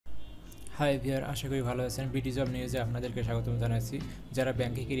High ভিয়ার, আশা করি ভালো আছেন। বিডি জব নিউজে আপনাদেরকে স্বাগতম জানাচ্ছি। যারা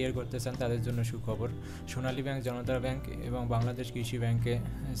ব্যাংকে ক্যারিয়ার করতে চান তাদের জন্য সুখবর। সোনালী ব্যাংক, জনতা ব্যাংক এবং বাংলাদেশ কৃষি ব্যাংকে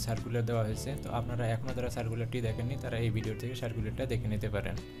সার্কুলার দেওয়া হয়েছে। তো আপনারা এখনও যারা সার্কুলারটি দেখেননি তারা এই ভিডিও থেকে সার্কুলারটা দেখে নিতে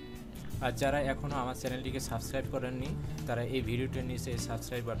পারেন। আর যারা এখনও আমার চ্যানেলটিকে সাবস্ক্রাইব করেননি তারা এই ভিডিওটির নিচে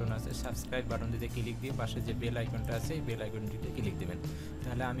সাবস্ক্রাইব বাটন আছে, সাবস্ক্রাইব বাটনটিতে ক্লিক দিয়ে পাশে যে বেল আইকনটা আছে এই বেল আইকনটিতে ক্লিক দেবেন।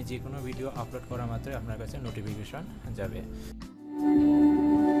 তাহলে আমি যে কোনো ভিডিও আপলোড করা মাত্রই আপনার কাছে নোটিফিকেশন যাবে।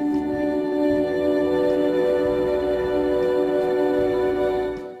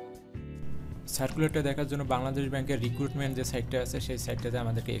 সার্কুলারটা দেখার জন্য বাংলাদেশ ব্যাংকের রিক্রুটমেন্ট যে সাইটটা আছে সেই সাইটটাতে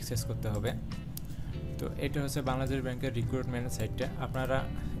আমাদেরকে অ্যাক্সেস করতে হবে। তো এটা হচ্ছে বাংলাদেশ ব্যাংকের রিক্রুটমেন্ট সাইটটা। আপনারা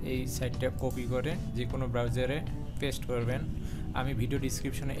এই সাইটটা কপি করে যে কোনো ব্রাউজারে পেস্ট করবেন। আমি ভিডিও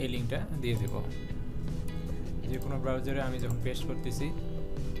ডিসক্রিপশনে এই লিঙ্কটা দিয়ে দেব। যে কোনো ব্রাউজারে আমি যখন পেস্ট করতেছি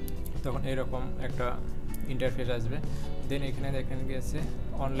তখন এরকম একটা ইন্টারফেস আসবে। দেন এখানে দেখেন গেছে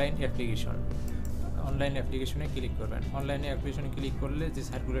অনলাইন অ্যাপ্লিকেশন। অনলাইন অ্যাপ্লিকেশনে ক্লিক করবেন। অনলাইনে অ্যাপ্লিকেশনে ক্লিক করলে যে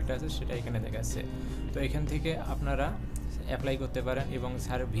সার্কুলারটা আছে সেটা এখানে দেখাচ্ছে। তো এখান থেকে আপনারা অ্যাপ্লাই করতে পারেন এবং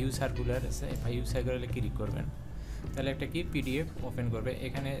ভিউ সার্কুলার আছে, ভিউ সার্কুলারে ক্লিক করবেন। তাহলে একটা কি পিডিএফ ওপেন করবে।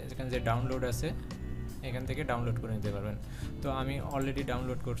 এখানে যে ডাউনলোড আছে এখান থেকে ডাউনলোড করে নিতে পারবেন। তো আমি অলরেডি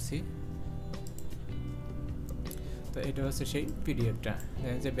ডাউনলোড করছি। তো এটা হচ্ছে সেই পিডিএফটা।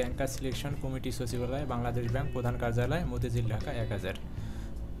 যে ব্যাংকার সিলেকশন কমিটি সচিবালয়, বাংলাদেশ ব্যাংক, প্রধান কার্যালয়, মতিঝিল, ঢাকা 1000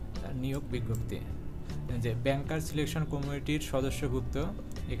 নিয়োগ বিজ্ঞপ্তি। যে ব্যাংকার সিলেকশন কমিটির সদস্যভুক্ত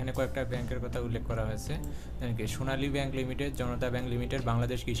এখানে কয়েকটা ব্যাংকের কথা উল্লেখ করা হয়েছে। যেমন সোনালী ব্যাংক লিমিটেড, জনতা ব্যাংক লিমিটেড,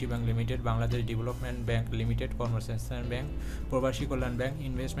 বাংলাদেশ কৃষি bank limited, Bangladesh development bank limited, কর্মসংস্থান ব্যাংক, প্রবাসী কল্যাণ bank,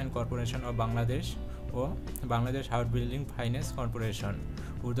 investment corporation of Bangladesh O Bangladesh house building finance corporation.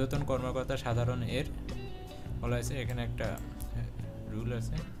 ঊর্ধ্বতন কর্মকর্তা সাধারণ এর বলা হয়েছে। এখানে একটা রুল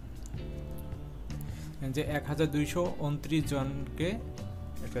আছে যে 1229 জনকে,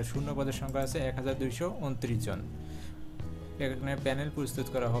 একটা শূন্য পদের সংখ্যা আছে 1229 জন। এখানে প্যানেল প্রস্তুত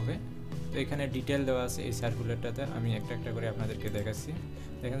করা হবে। তো এখানে ডিটেল দেওয়া আছে এই সার্কুলারটাতে। আমি একটা একটা করে আপনাদেরকে দেখাচ্ছি।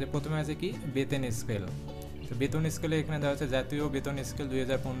 দেখেন যে প্রথমে আছে কি বেতন স্কেল। তো বেতন স্কেলে এখানে দেওয়া আছে জাতীয় বেতন স্কেল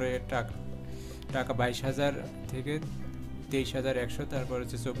 2015 এর টাকা 22,000 থেকে 23,100, তারপর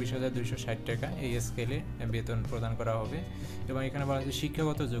হচ্ছে 24,260 টাকা। এই স্কেলে বেতন প্রদান করা হবে। এবং এখানে বলা হচ্ছে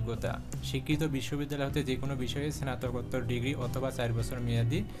শিক্ষাগত যোগ্যতা। শিক্ষিত বিশ্ববিদ্যালয় হতে যে কোনো বিষয়ে স্নাতকোত্তর ডিগ্রি অথবা 4 বছর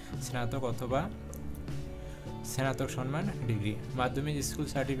মেয়াদি স্নাতক অথবা স্নাতক সম্মান ডিগ্রি, মাধ্যমিক স্কুল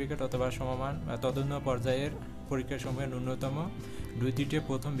সার্টিফিকেট অথবা সমমান বা তদন্য পর্যায়ের পরীক্ষাসমূহে ন্যূনতম 2/3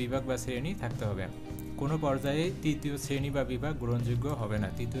 প্রথম বিভাগ বা শ্রেণী থাকতে হবে। কোনো পর্যায়ে তৃতীয় শ্রেণী বা বিভাগ গ্রহণযোগ্য হবে না।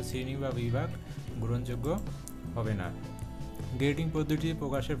 তৃতীয় শ্রেণী বা বিভাগ গ্রহণযোগ্য হবে না। গ্রেডিং পদ্ধতি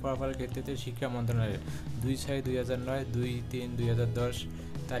প্রকাশের ফলাফলের ক্ষেত্রে শিক্ষা মন্ত্রণালয়ের 2/6/2009, 2/3/2010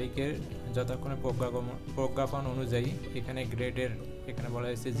 তারিখের যথাক্রমে প্রজ্ঞাপন অনুযায়ী এখানে গ্রেডের এখানে বলা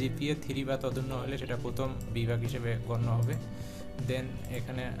হয়েছে জিপিএ 3 বা তদন্য হলে সেটা প্রথম বিভাগ হিসেবে গণ্য হবে। দেন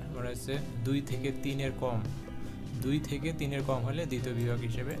এখানে বলা হয়েছে 2 থেকে 3 এর কম হলে দ্বিতীয় বিভাগ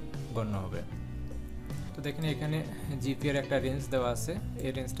হিসেবে গণ্য হবে। তো দেখেন এখানে জিপিএর একটা রেঞ্জ দেওয়া আছে।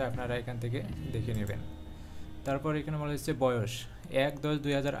 এই রেঞ্জটা আপনারা এখান থেকে দেখে নেবেন। তারপর এখানে বলা হচ্ছে বয়স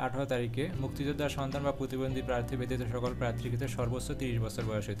 1/10/2018 তারিখে মুক্তিযোদ্ধার সন্তান বা প্রতিবন্ধী প্রার্থী ব্যতীত সকল প্রার্থীর ক্ষেত্রে সর্বোচ্চ 30 বছর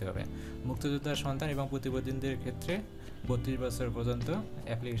বয়স হতে হবে। মুক্তিযোদ্ধার সন্তান এবং প্রতিবন্ধীদের ক্ষেত্রে 32 বছর পর্যন্ত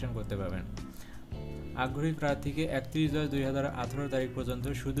অ্যাপ্লিকেশন করতে পারবেন। আগ্রহী প্রার্থীকে 31/10/2018 তারিখ পর্যন্ত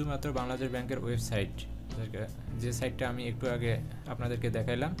শুধুমাত্র বাংলাদেশ ব্যাংকের ওয়েবসাইট, যে সাইটটা আমি একটু আগে আপনাদেরকে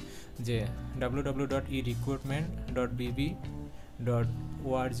দেখাইলাম, যে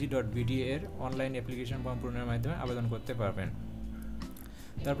www.erecruitment.bb.org.bd এর অনলাইন অ্যাপ্লিকেশন ফর্ম পূরণের মাধ্যমে আবেদন করতে পারবেন।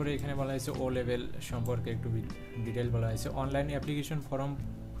 তারপরে এখানে বলা হয়েছে ও লেভেল সম্পর্কে একটু ডিটেল বলা হয়েছে। অনলাইন অ্যাপ্লিকেশন ফর্ম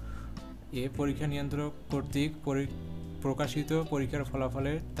এ পরীক্ষা নিয়ন্ত্রক কর্তৃক প্রকাশিত পরীক্ষার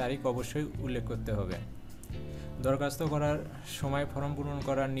ফলাফলের তারিখ অবশ্যই উল্লেখ করতে হবে। দরখাস্ত করার সময় ফর্ম পূরণ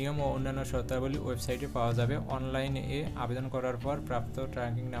করার নিয়ম ও অন্যান্য শর্তাবলী ওয়েবসাইটে পাওয়া যাবে। অনলাইনে আবেদন করার পর প্রাপ্ত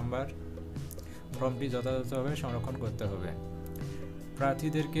ট্র্যাকিং নাম্বার ফর্মটি যথাযথভাবে সংরক্ষণ করতে হবে।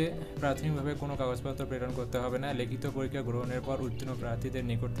 প্রার্থীদেরকে প্রাথমিকভাবে কোনো কাগজপত্র প্রেরণ করতে হবে না। লিখিত পরীক্ষা গ্রহণের পর উত্তীর্ণ প্রার্থীদের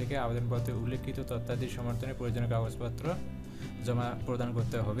নিকট থেকে আবেদনপত্রে উল্লেখিত তথ্যাদির সমর্থনে প্রয়োজনীয় কাগজপত্র জমা প্রদান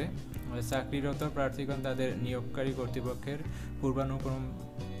করতে হবে। চাকরিরত প্রার্থীগণ তাদের নিয়োগকারী কর্তৃপক্ষের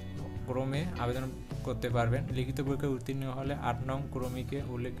পূর্বানুক্রমে আবেদন করতে পারবেন। লিখিত পরীক্ষায় উত্তীর্ণ হলে 8 নং ক্রমিকে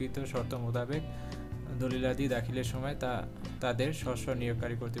উল্লেখিত শর্ত মোতাবেক দলিলাদি দাখিলের সময় তাদের স্ব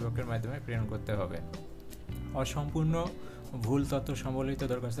নিয়োগকারী কর্তৃপক্ষের মাধ্যমে প্রেরণ করতে হবে। অসম্পূর্ণ ভুল তথ্য সম্বলিত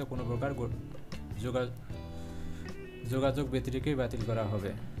দরখাস্ত কোনো প্রকার যোগাযোগ ব্যতিরেকেই বাতিল করা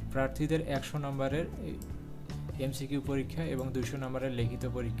হবে। প্রার্থীদের 100 নম্বরের এমসিকিউ পরীক্ষা এবং 200 নম্বরের লিখিত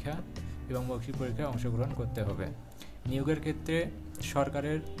পরীক্ষা এবং মৌখিক পরীক্ষায় অংশগ্রহণ করতে হবে। নিয়োগের ক্ষেত্রে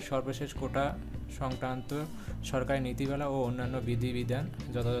সরকারের সর্বশেষ কোটা সংক্রান্ত সরকারি নীতিমালা ও অন্যান্য বিধিবিধান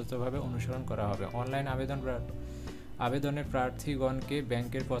যথাযথভাবে অনুসরণ করা হবে। অনলাইন আবেদনে প্রার্থীগণকে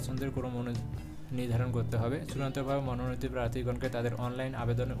ব্যাংকের পছন্দের ক্রম নির্ধারণ করতে হবে। চূড়ান্তভাবে মনোনীত প্রার্থীগণকে তাদের অনলাইন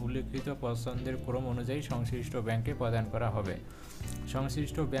আবেদনে উল্লিখিত পছন্দের ক্রম অনুযায়ী সংশ্লিষ্ট ব্যাংকে প্রদান করা হবে।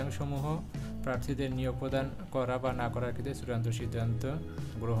 সংশ্লিষ্ট ব্যাংকসমূহ প্রার্থীদের নিয়োগ প্রদান করা বা না করার ক্ষেত্রে চূড়ান্ত সিদ্ধান্ত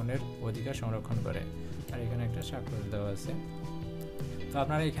গ্রহণের অধিকার সংরক্ষণ করে। আর এখানে একটা স্বাক্ষর দেওয়া আছে। তো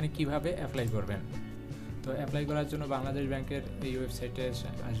আপনারা এখানে কিভাবে অ্যাপ্লাই করবেন? তো অ্যাপ্লাই করার জন্য বাংলাদেশ ব্যাংকের এই ওয়েবসাইটে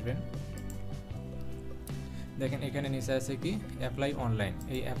আসবেন। দেখেন এখানে নিচে আছে কি অ্যাপ্লাই অনলাইন,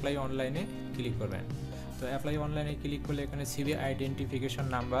 এই অ্যাপ্লাই অনলাইনে ক্লিক করবেন। তো অ্যাপ্লাই অনলাইনে ক্লিক করলে এখানে সিবি আইডেন্টিফিকেশন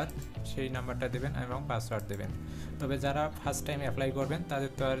নাম্বার, সেই নাম্বারটা দেবেন এবং পাসওয়ার্ড দেবেন। তবে যারা ফার্স্ট টাইম অ্যাপ্লাই করবেন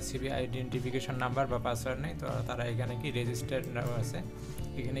তাদের তো আর সিবি আইডেন্টিফিকেশন নাম্বার বা পাসওয়ার্ড নেই, তো তারা এখানে কি রেজিস্টার্ড আছে,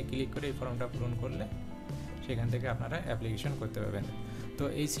 এখানে ক্লিক করে এই ফর্মটা পূরণ করলে সেখান থেকে আপনারা অ্যাপ্লিকেশন করতে পারবেন। তো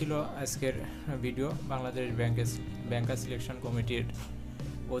এই ছিল আজকের ভিডিও, বাংলাদেশ ব্যাংকার সিলেকশন কমিটির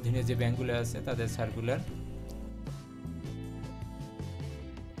অধীনে যে ব্যাংকগুলো আছে তাদের সার্কুলার।